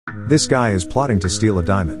This guy is plotting to steal a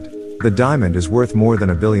diamond. The diamond is worth more than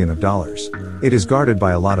 $1 billion. It is guarded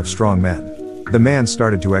by a lot of strong men. The man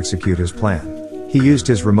started to execute his plan. He used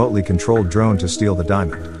his remotely controlled drone to steal the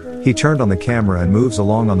diamond. He turned on the camera and moves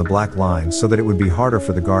along on the black line so that it would be harder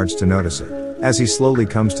for the guards to notice it. As he slowly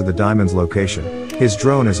comes to the diamond's location, his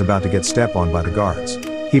drone is about to get stepped on by the guards.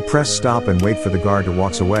 He pressed stop and wait for the guard to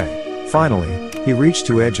walk away. Finally, he reached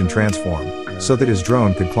to edge and transform, so that his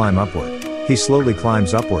drone could climb upward. He slowly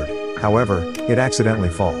climbs upward, however, it accidentally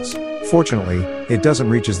falls. Fortunately, it doesn't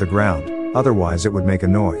reaches the ground, otherwise it would make a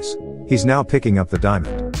noise. He's now picking up the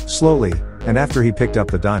diamond. Slowly, and after he picked up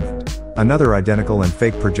the diamond, another identical and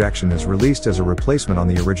fake projection is released as a replacement on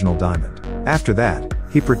the original diamond. After that,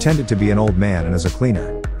 he pretended to be an old man and as a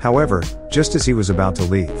cleaner. However, just as he was about to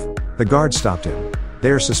leave, the guards stopped him. They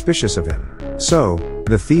are suspicious of him. So,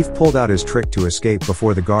 the thief pulled out his trick to escape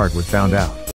before the guard would found out.